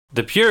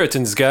The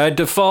Puritan's Guide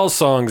to Fall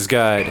Songs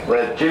Guide.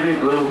 Where Jimmy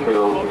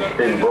Bloomfield's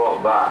been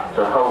brought back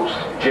to host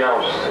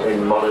jousts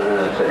in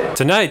modernity.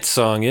 Tonight's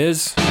song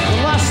is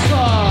Lester,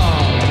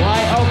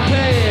 YOP,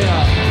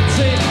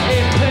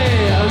 TEP,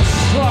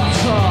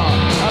 Instructor,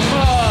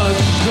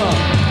 emerged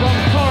from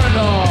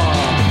corridor.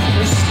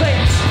 The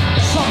state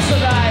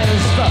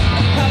subsidized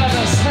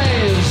cannabis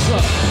haze.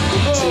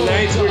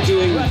 Tonight we're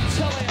doing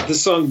the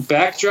song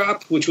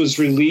Backdrop, which was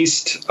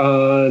released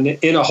on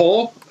In a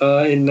Hole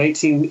in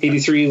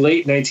 1983,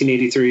 late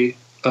 1983,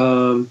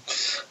 on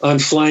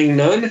Flying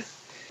Nun.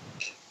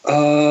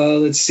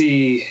 Let's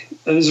see.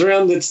 It was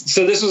around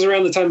so this was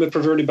around the time of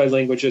Perverted by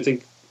Language, I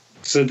think.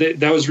 So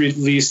that was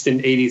released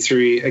in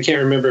 83. I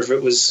can't remember if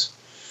it was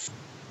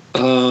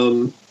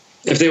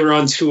if they were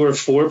on tour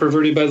for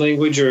Perverted by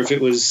Language or if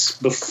it was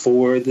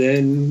before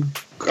then.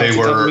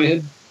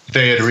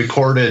 They had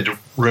recorded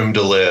Room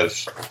to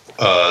Live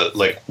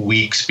like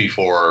weeks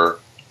before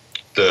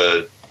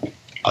the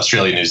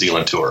Australia-New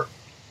Zealand tour.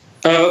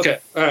 Oh, okay.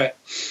 All right.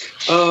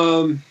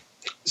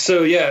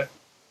 So yeah,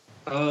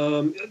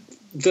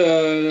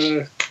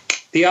 the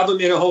album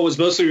In a Hole was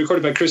mostly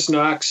recorded by Chris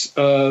Knox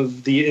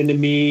of The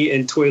Enemy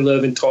and Toy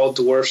Love and Tall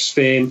Dwarfs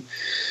fame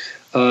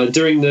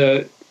during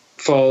the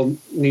fall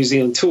New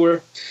Zealand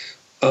tour.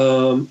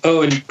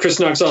 And Chris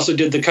Knox also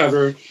did the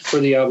cover for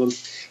the album.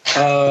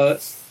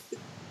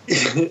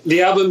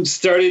 The album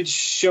started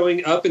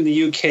showing up in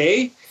the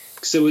UK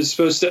because it was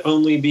supposed to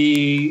only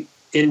be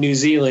in New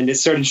Zealand. It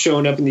started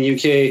showing up in the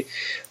UK,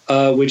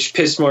 which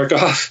pissed Mark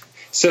off.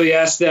 So he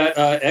asked that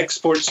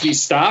exports be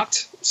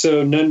stopped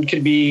so none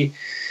could be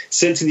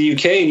sent to the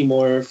UK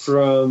anymore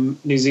from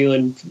New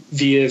Zealand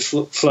via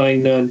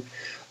Flying Nun.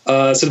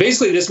 So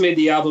basically this made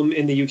the album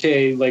in the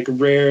UK like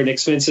rare and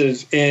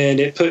expensive, and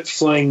it put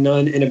Flying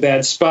Nun in a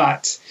bad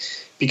spot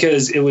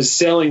because it was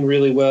selling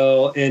really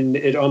well, and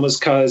it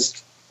almost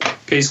caused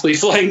basically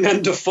Flying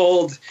Nun to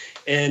fold,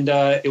 and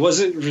it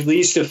wasn't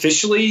released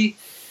officially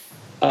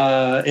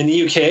in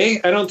the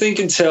UK, I don't think,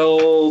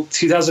 until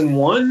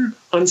 2001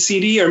 on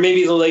CD, or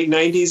maybe the late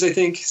 90s, I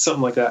think,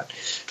 something like that.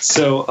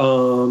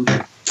 So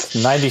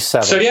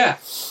 97. So yeah,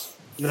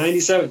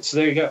 97. So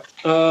there you go.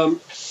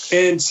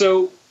 And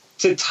so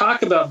to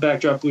talk about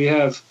Backdrop, we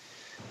have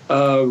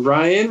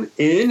Ryan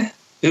in,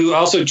 who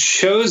also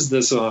chose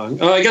the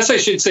song. I guess I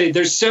should say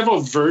there's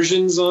several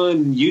versions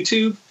on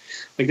YouTube.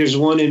 Like there's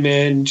one in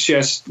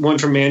Manchester, one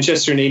from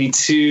Manchester in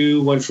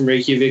 82, one from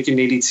Reykjavik in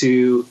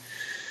 82.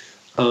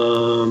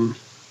 And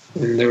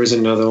there was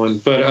another one.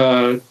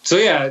 But so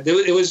yeah,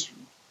 it was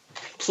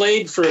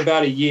played for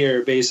about a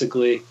year,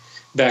 basically,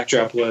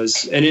 Backdrop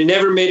was. And it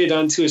never made it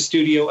onto a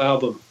studio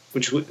album,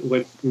 which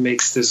what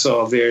makes this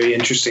all very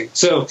interesting.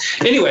 So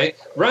anyway,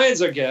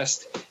 Ryan's our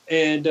guest,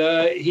 and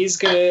he's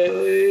going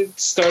to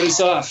start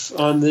us off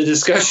on the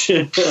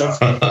discussion of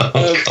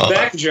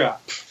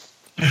Backdrop.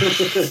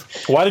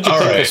 Why did you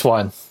pick this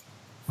one?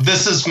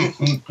 This is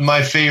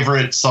my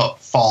favorite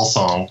fall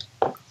song,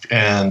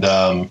 and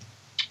I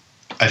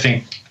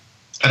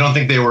don't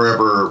think they were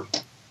ever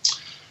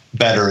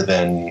better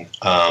than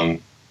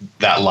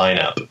that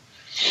lineup.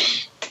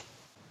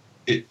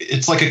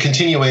 It's like a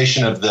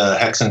continuation of the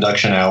Hex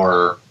Induction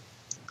Hour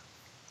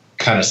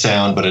kind of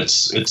sound, but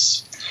it's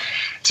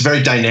a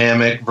very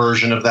dynamic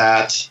version of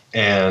that,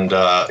 and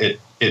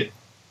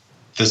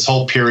this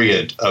whole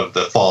period of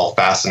the fall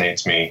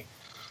fascinates me.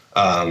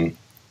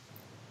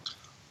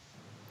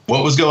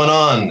 What was going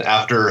on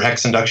after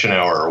Hex Induction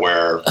Hour,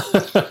 where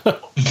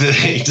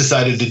they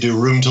decided to do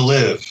Room to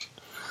Live?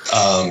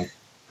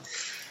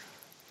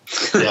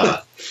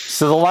 Yeah.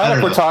 So the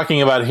lineup we're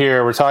talking about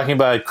here, we're talking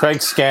about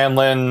Craig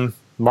Scanlon,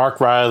 Mark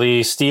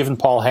Riley, Stephen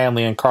Paul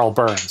Hanley, and Carl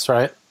Burns,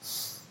 right?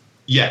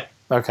 Yeah.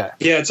 Okay.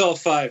 Yeah, it's all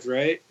five,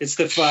 right? It's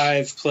the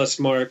five plus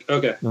Mark.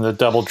 Okay. And the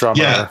double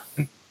drummer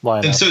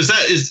lineup. And so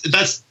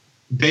that's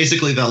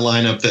basically the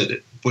lineup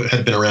that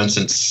had been around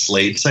since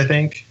Slates, I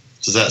think.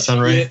 Does that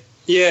sound right?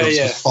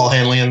 Yeah. Paul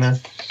Hanley in there?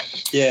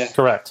 Yeah.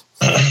 Correct.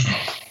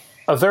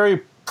 A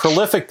very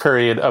prolific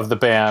period of the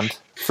band,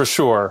 for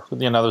sure.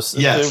 You know,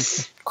 they're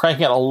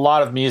cranking out a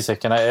lot of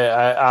music, and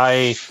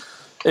I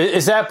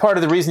is that part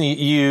of the reason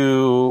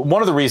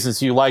one of the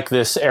reasons you like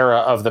this era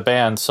of the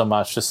band so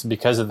much, just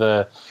because of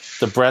the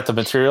breadth of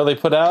material they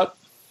put out?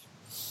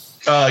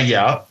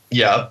 Yeah.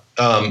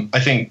 I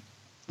think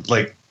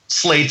like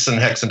Slates and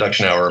Hex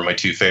Induction Hour are my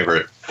two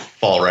favorite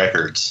fall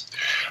records.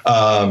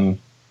 So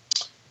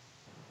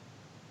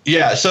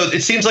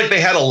it seems like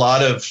they had a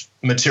lot of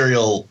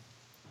material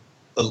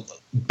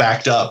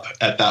backed up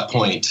at that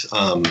point.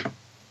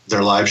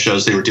 Their live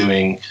shows they were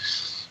doing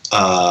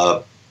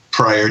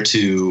prior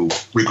to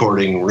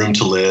recording Room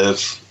to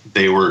Live,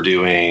 they were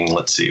doing,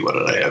 let's see, what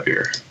did I have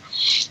here?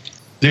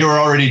 They were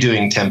already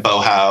doing Tempo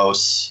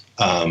House,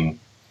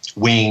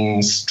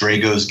 Wings,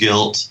 Drago's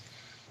Guilt.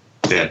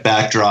 They had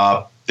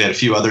Backdrop. They had a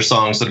few other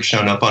songs that have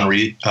shown up on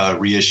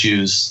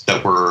reissues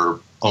that were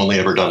only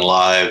ever done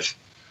live.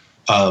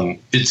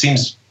 It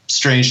seems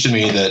strange to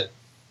me that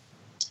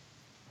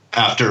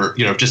after,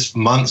 just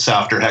months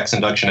after Hex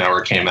Induction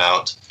Hour came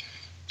out,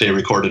 they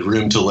recorded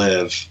Room to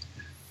Live.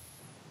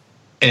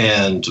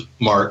 and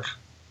Mark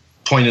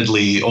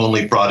pointedly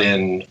only brought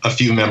in a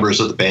few members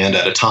of the band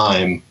at a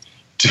time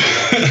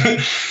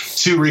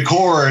to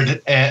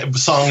record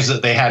songs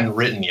that they hadn't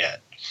written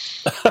yet.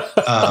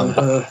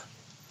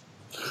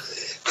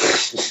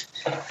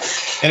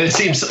 And it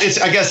seems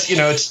I guess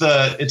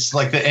it's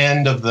like the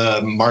end of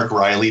the Mark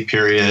Riley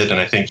period, and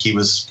I think he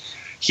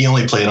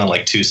only played on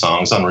like 2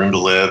 songs on Room to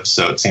Live,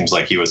 so it seems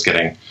like he was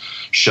getting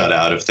shut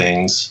out of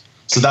things.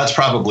 So that's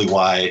probably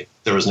why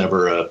there was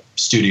never a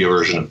studio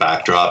version of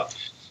Backdrop.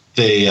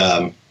 They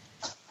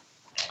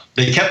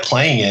kept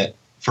playing it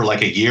for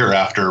like a year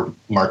after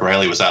Mark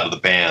Riley was out of the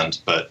band,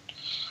 but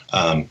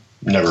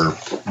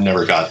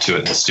never got to it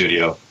in the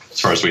studio, as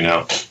far as we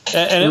know.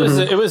 And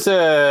it was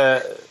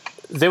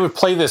they would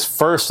play this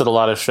first at a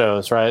lot of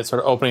shows, right?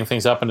 Sort of opening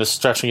things up and just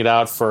stretching it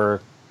out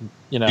for,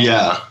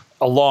 a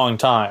long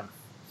time,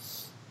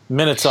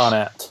 minutes on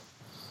end.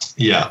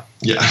 Yeah.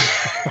 Yeah,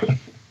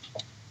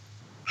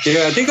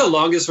 I think the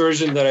longest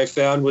version that I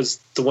found was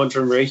the one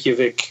from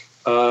Reykjavik.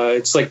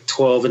 It's like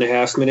 12 and a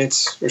half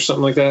minutes or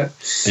something like that.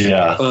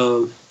 Yeah.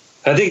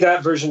 I think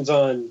that version's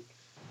on,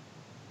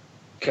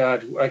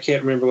 God, I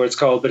can't remember what it's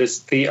called, but it's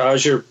the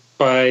Azure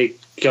by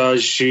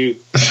Gaju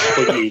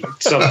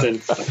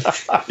something.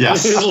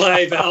 Yes.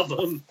 Live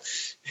album.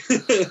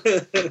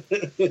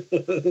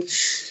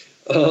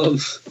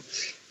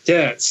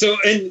 Yeah. So,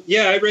 and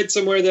yeah, I read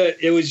somewhere that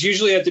it was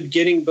usually at the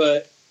beginning,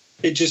 but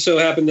it just so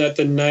happened that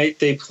the night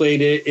they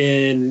played it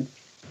in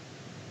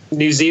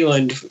New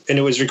Zealand and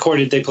it was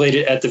recorded, they played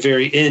it at the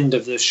very end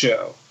of the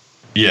show.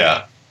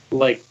 Yeah.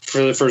 Like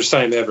for the first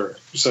time ever.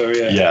 So,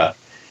 yeah.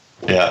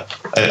 Yeah.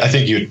 I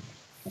think you'd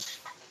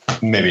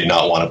maybe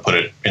not want to put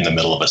it in the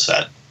middle of a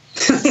set.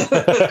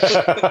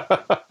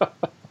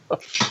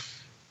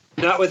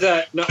 Not with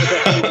that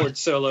keyboard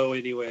solo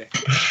anyway.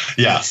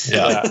 Yeah.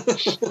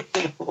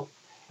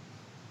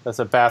 That's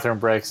a bathroom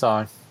break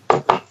song.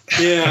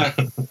 Yeah.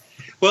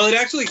 Well, it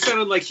actually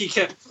sounded like he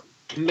kept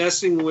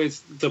messing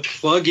with the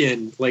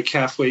plug-in like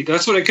halfway.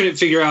 That's what I couldn't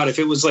figure out, if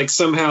it was like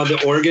somehow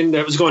the organ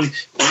that was going,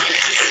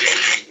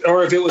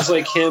 or if it was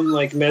like him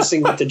like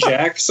messing with the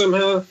jack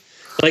somehow.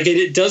 Like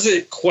it does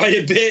it quite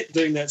a bit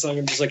during that song.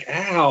 I'm just like,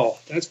 ow,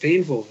 that's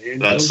painful. Man.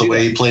 That's the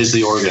way he plays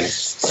the organ.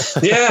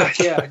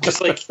 Yeah,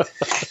 just like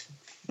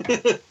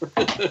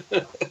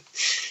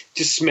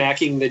just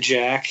smacking the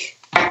jack,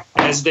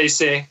 as they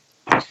say.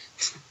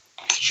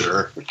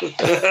 Sure.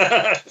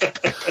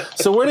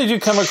 So where did you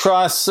come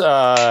across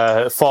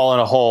Fall in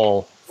a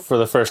Hole for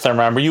the first time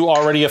around? Were you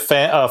already a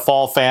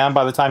Fall fan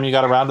by the time you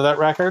got around to that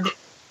record?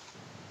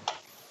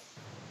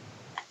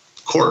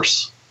 Of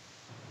course.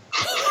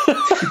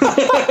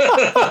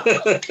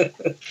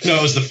 No,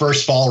 it was the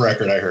first Fall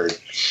record I heard.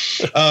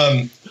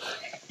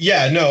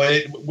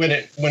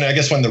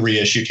 When the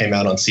reissue came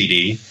out on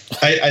CD,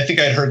 I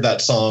think I'd heard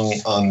that song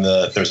on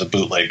there's a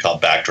bootleg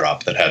called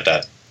Backdrop that had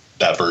that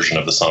version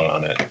of the song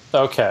on it.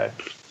 Okay.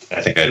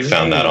 I think I'd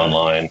found that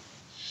online.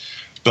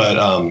 But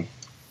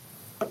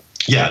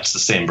it's the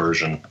same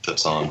version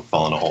that's on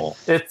Fall in a Hole.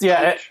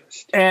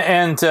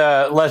 And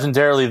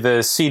legendarily,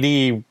 the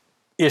CD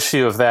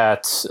issue of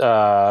that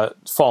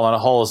Fall in a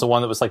Hole is the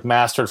one that was like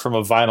mastered from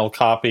a vinyl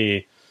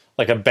copy,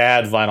 like a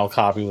bad vinyl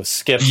copy with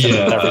skips in it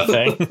and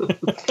everything.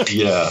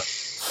 Yeah.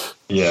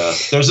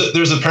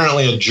 There's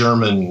apparently a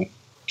German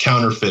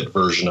counterfeit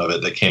version of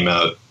it that came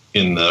out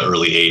in the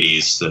early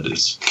 80s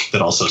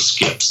that also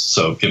skips.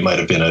 So it might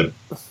have been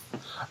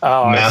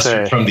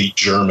mastered from the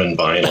German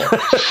vinyl.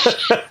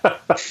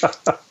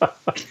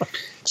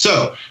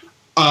 So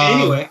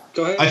anyway,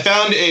 go ahead. I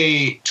found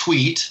a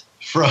tweet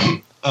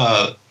from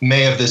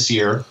May of this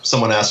year.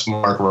 Someone asked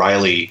Mark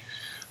Riley,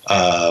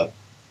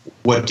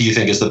 what do you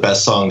think is the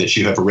best song that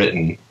you have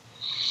written?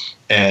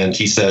 And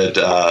he said,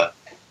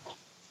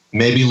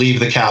 maybe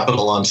Leave the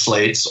Capitol on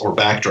Slates or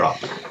Backdrop.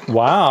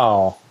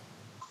 Wow.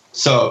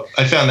 So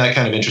I found that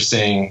kind of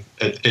interesting.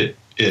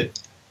 It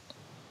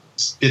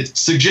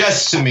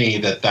suggests to me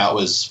that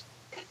was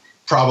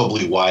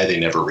probably why they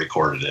never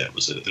recorded it.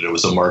 It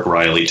was a Mark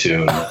Riley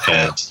tune,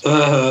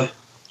 and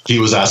he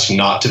was asked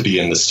not to be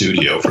in the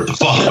studio for the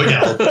following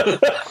album.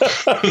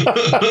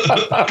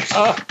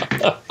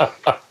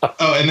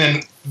 Oh, and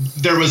then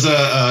there was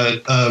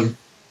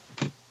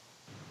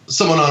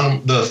someone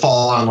on the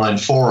Fall Online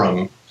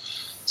forum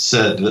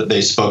said that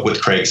they spoke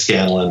with Craig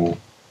Scanlon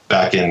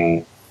back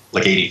in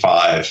like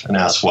 85 and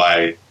asked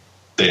why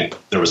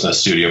there was no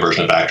studio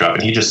version of Backdrop,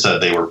 and he just said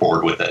they were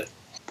bored with it.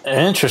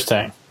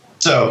 Interesting.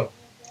 So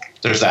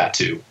there's that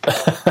too.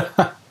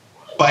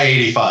 By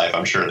 85,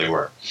 I'm sure they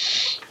were.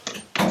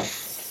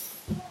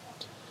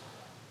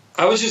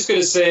 I was just going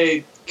to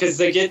say, because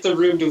they get the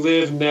Room to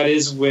Live, and that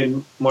is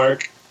when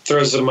Mark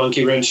throws a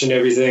monkey wrench and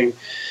everything.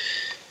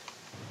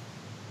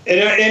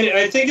 And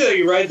I think that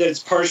you're right that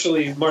it's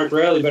partially Mark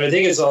Riley, but I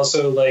think it's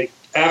also like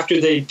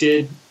after they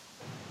did,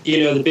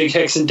 the big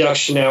Hex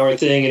Induction Hour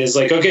thing, and it's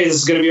like, okay, this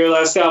is going to be our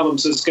last album,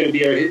 so it's going to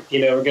be our,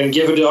 we're going to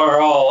give it our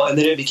all, and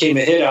then it became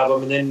a hit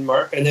album, and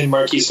then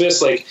Marky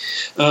Smith's like,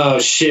 oh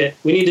shit,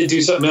 we need to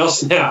do something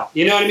else now.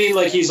 You know what I mean?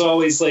 Like he's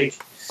always like,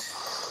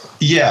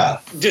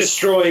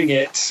 destroying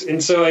it.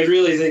 And so I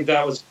really think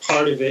that was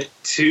part of it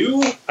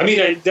too. I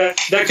mean,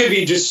 that could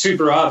be just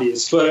super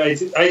obvious,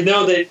 but I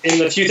know that in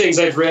the few things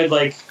I've read,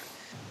 like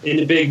in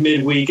the big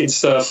midweek and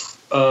stuff,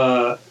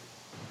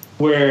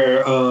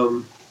 where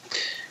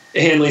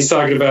Hanley's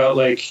talking about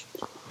like,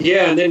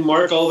 yeah, and then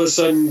Mark all of a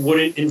sudden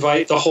wouldn't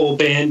invite the whole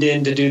band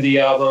in to do the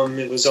album.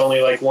 It was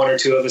only like one or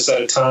two of us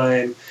at a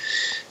time.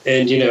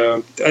 And, you know,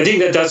 I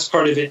think that's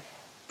part of it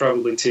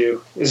probably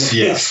too.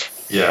 Yeah.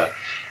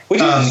 Which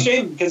is a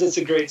shame because it's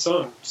a great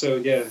song. So,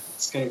 yeah,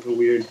 it's kind of a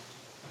weird.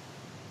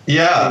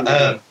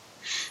 Yeah.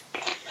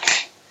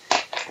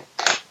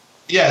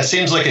 It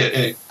seems like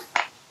it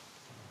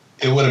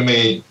would have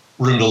made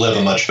Room to Live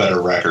a much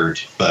better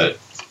record, but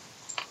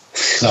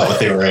it's not what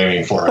they were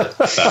aiming for at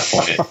that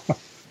point.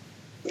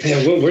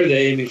 Yeah, what were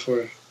they aiming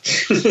for?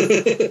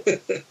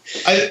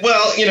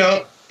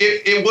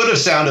 It would have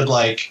sounded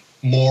like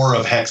more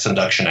of Hex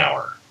Induction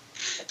Hour.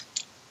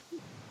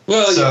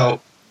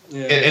 Well,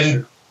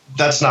 and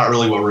that's not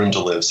really what Room to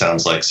Live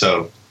sounds like.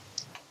 So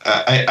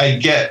I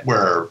get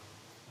where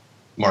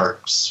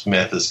Mark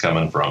Smith is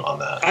coming from on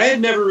that. I had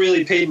never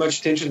really paid much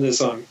attention to this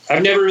song.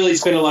 I've never really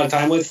spent a lot of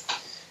time with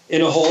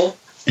In a Hole.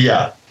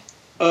 Yeah.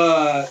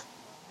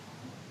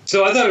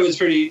 So I thought it was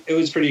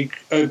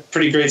a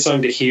pretty great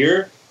song to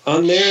hear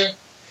on there.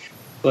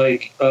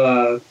 Like,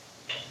 and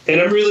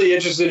I'm really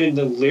interested in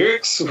the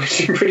lyrics,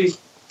 which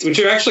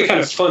are actually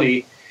kind of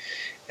funny,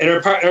 and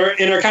are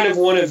kind of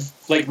one of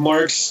like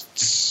Mark's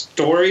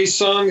story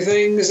song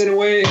things in a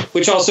way,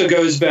 which also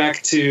goes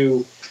back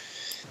to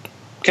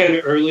kind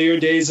of earlier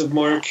days of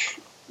Marky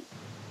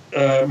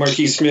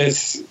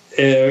Smith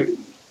and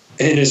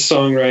his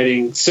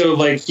songwriting. So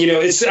like, you know,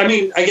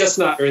 I guess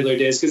not earlier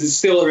days because it's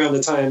still around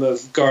the time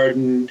of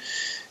Garden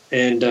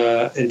and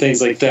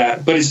things like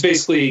that. But it's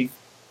basically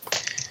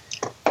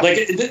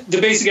like the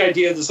basic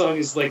idea of the song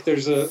is like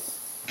there's a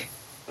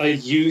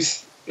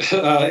youth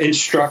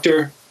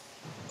instructor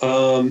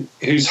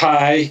who's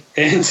high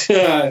and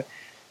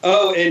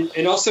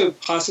and also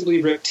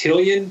possibly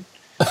reptilian,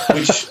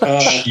 which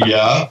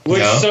I'll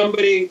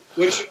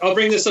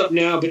bring this up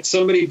now, but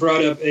somebody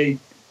brought up a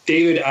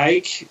David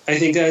Icke, I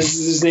think that's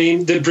his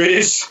name, the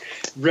British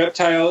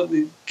reptile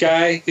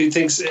guy who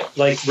thinks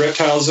like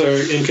reptiles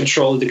are in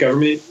control of the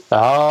government.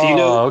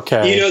 Oh,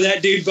 okay. You know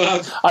that dude,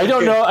 Bob? I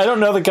don't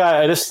know the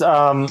guy. I just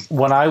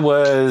when there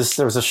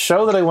was a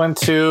show that I went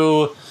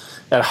to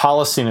at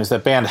Holocene, it was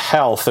that band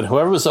Health, and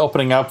whoever was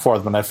opening up for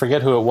them, and I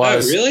forget who it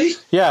was. Oh, really?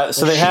 Yeah,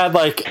 so they had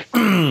like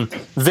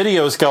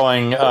videos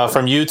going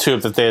from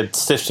YouTube that they had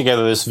stitched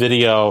together this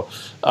video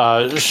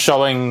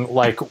showing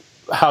like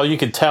how you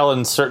could tell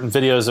in certain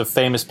videos of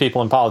famous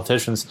people and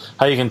politicians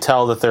how you can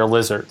tell that they're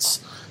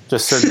lizards.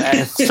 Just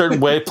certain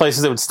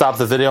places that would stop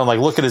the video and like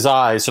look at his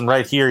eyes, and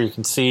right here you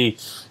can see,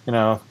 you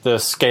know, the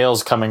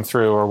scales coming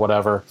through or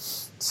whatever.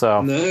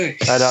 So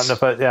nice. I don't know,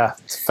 but yeah,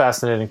 it's a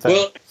fascinating thing.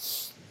 Well,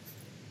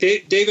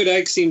 David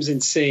Icke seems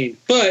insane,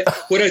 but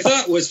what I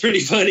thought was pretty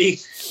funny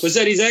was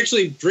that he's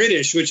actually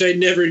British, which I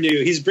never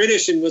knew. He's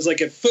British and was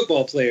like a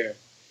football player.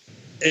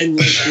 And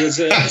was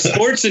a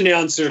sports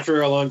announcer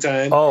for a long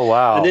time. Oh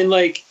wow! And then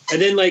like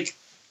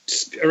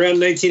around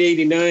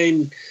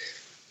 1989,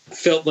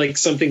 felt like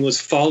something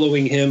was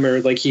following him, or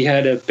like he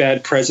had a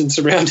bad presence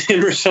around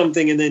him, or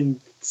something. And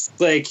then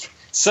like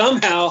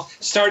somehow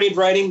started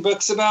writing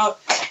books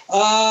about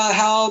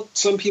how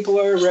some people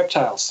are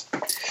reptiles.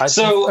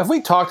 Have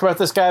we talked about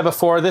this guy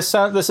before? This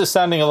is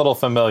sounding a little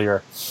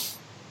familiar.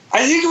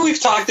 I think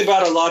we've talked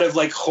about a lot of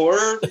like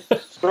horror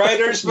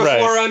writers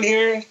before on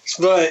here,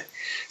 but.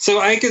 So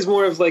Ike is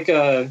more of like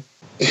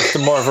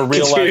more of a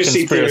real life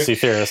conspiracy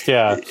theorist,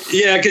 yeah.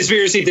 Yeah,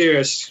 conspiracy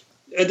theorist.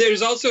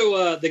 There's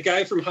also the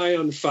guy from High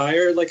on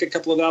Fire, like a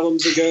couple of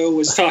albums ago,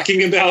 was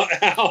talking about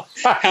how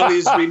he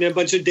was reading a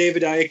bunch of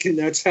David Icke, and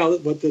that's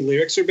what the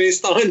lyrics are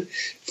based on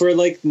for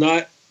like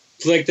not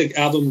like the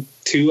album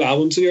 2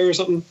 albums ago or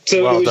something. So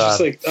it was just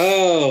like,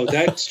 oh,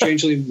 that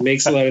strangely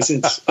makes a lot of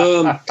sense.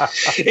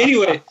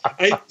 Anyway,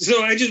 I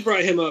just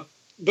brought him up.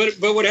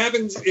 But what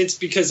happens, it's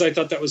because I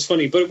thought that was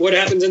funny. But what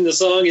happens in the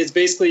song is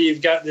basically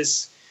you've got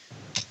this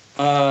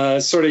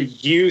sort of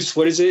youth,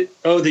 what is it?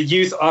 Oh, the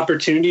Youth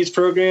Opportunities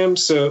Program.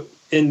 So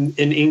in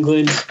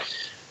England,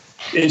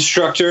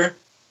 instructor.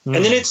 Mm.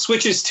 And then it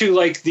switches to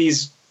like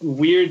these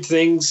weird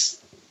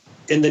things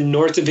in the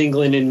north of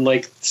England in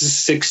like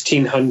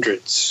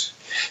 1600s.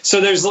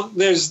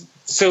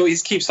 So he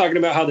keeps talking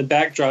about how the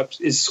backdrop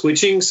is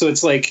switching. So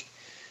it's like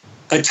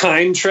a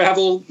time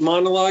travel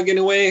monologue in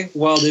a way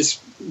while this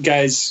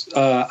guy's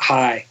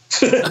high,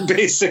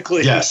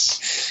 basically.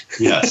 Yes.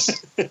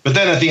 But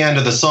then at the end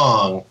of the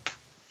song,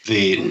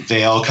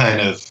 they all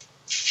kind of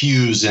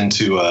fuse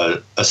into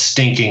a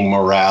stinking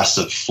morass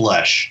of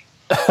flesh.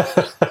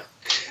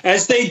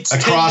 As they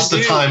across the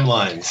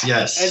timelines,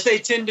 yes. As they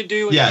tend to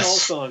do in all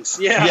songs.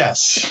 Yeah.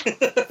 Yes.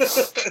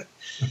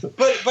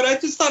 But I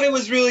just thought it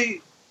was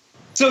really...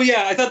 So,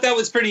 yeah, I thought that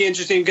was pretty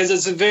interesting because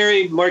it's a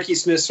very Marky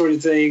Smith sort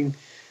of thing.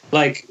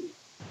 Like,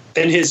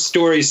 in his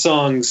story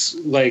songs,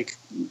 like,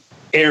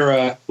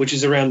 era, which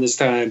is around this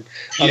time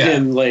of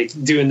him like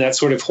doing that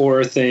sort of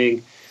horror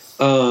thing.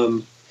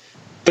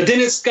 But then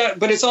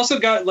it's also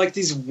got like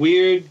these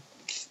weird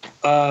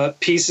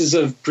pieces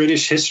of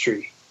British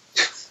history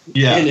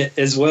in it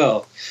as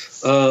well.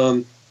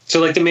 So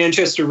like the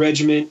Manchester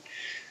Regiment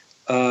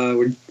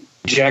were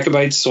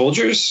Jacobite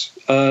soldiers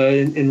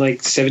in like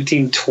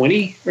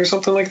 1720 or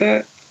something like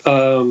that.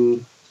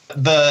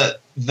 The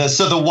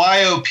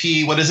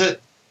YOP, what is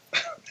it?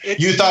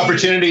 Youth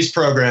Opportunities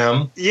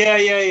Program.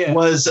 Yeah.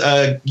 Was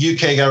a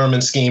UK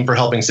government scheme for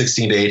helping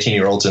 16 to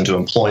 18-year-olds into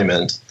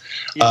employment.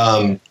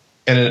 Yeah.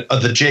 And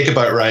the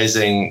Jacobite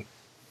Rising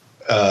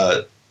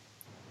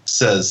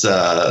says,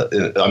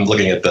 I'm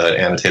looking at the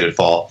annotated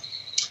fall.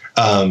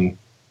 I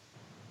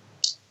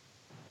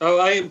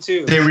am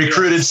too. They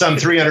recruited some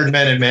 300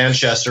 men in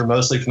Manchester,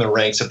 mostly from the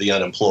ranks of the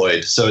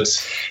unemployed. So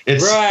it's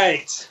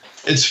right.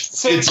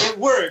 It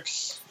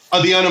works.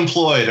 The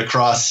unemployed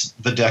across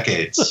the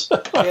decades.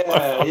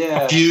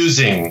 Yeah.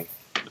 Fusing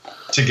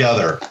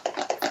together.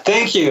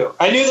 Thank you.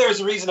 I knew there was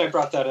a reason I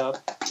brought that up,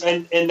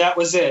 and that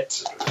was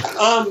it.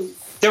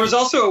 There was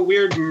also a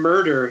weird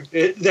murder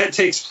that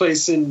takes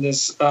place in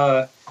this.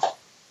 So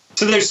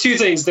there's two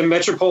things: the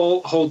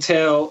Metropole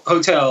Hotel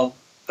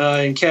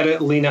in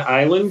Catalina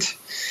Island,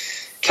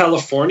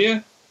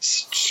 California,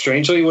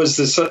 strangely was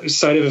the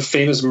site of a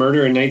famous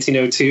murder in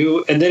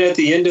 1902. And then at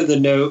the end of the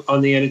note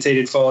on the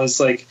annotated fall, it's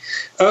like,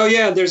 oh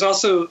yeah, there's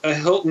also a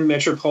Hilton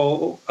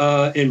Metropole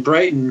in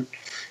Brighton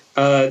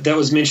that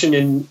was mentioned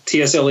in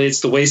T.S.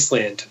 Eliot's The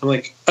Wasteland. I'm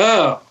like,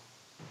 oh.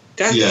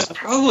 That's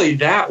probably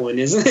that one,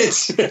 isn't it?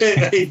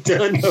 I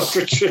don't know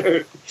for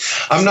sure.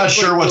 I'm not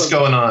sure what's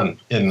going on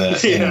in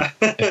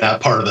that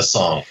part of the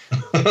song.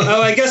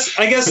 I guess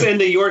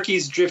and the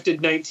Yorkies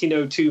drifted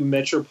 1902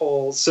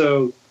 Metropole,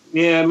 so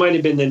yeah, it might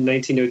have been the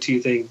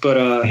 1902 thing. But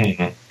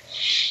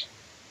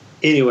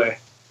anyway,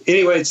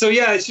 so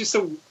yeah, it's just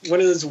one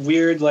of those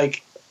weird,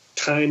 like,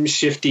 time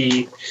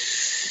shifty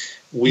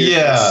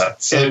weird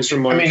songs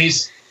from Mark. I mean,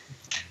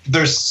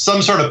 there's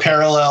some sort of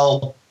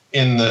parallel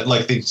in the,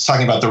 like, he's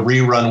talking about the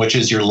rerun, which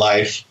is your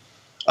life.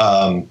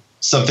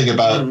 Something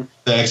about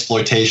the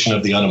exploitation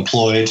of the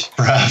unemployed,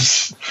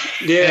 perhaps.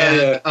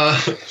 It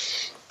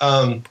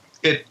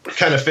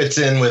kind of fits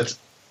in with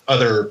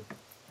other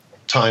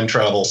time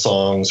travel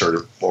songs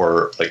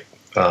or like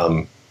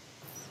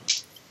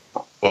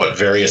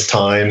various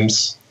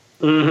times.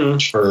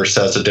 Each verse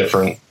has a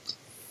different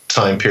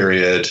time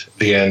period.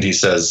 The end, he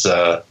says,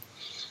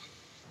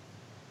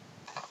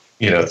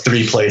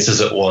 3 places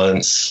at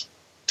once.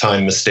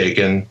 Time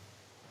mistaken.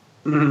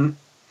 Mm-hmm.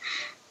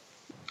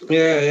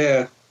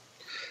 Yeah.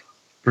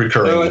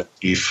 Recurring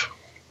motif.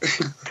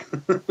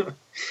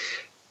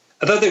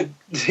 I thought the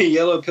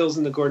yellow pills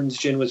in the Gordon's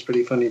gin was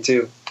pretty funny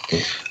too.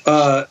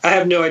 I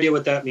have no idea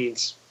what that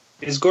means.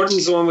 Is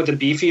Gordon's the one with the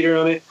Beefeater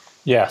on it?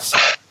 Yes.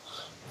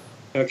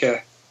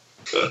 Okay.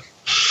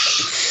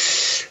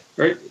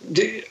 Are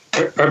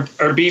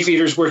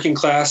Beefeaters working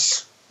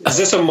class? Is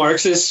this a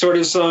Marxist sort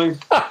of song?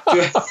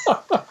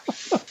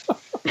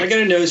 I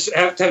gotta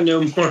have to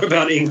know more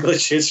about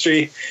English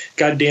history.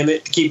 God damn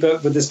it, to keep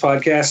up with this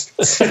podcast.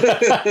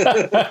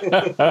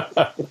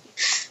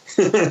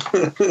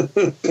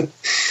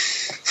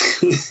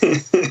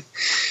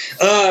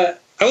 I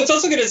was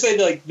also gonna say,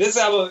 like, this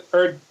album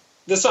or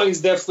this song is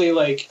definitely,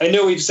 like, I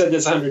know we've said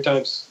this 100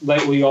 times,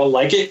 like, we all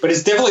like it, but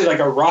it's definitely like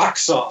a rock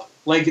song.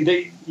 Like,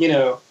 they,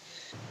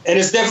 and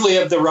it's definitely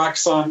of the rock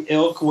song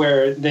ilk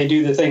where they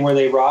do the thing where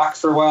they rock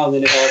for a while and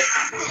then it all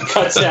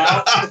cuts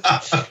out.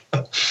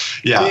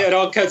 Yeah, it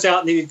all cuts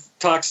out and he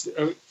talks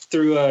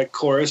through a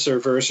chorus or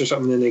verse or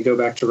something, and then they go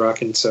back to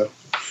rocking. So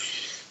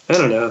I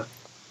don't know.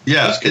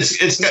 Yeah,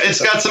 it's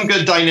got some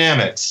good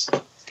dynamics.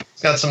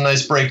 It's got some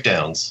nice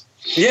breakdowns.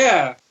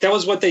 Yeah, that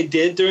was what they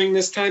did during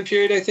this time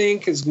period, I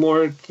think, is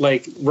more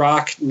like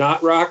rock,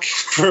 not rock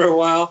for a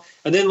while.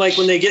 And then, like,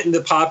 when they get in the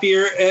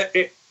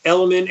poppier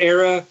element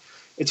era,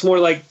 it's more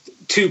like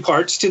 2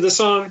 parts to the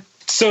song.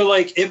 So,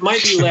 like, it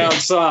might be loud,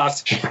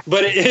 soft,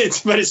 but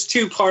it's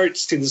 2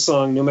 parts to the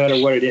song, no matter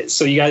what it is.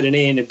 So you got an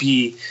A and a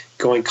B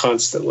going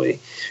constantly.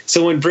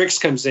 So when Brix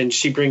comes in,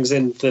 she brings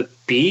in the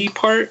B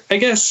part, I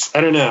guess.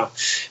 I don't know.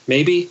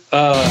 Maybe.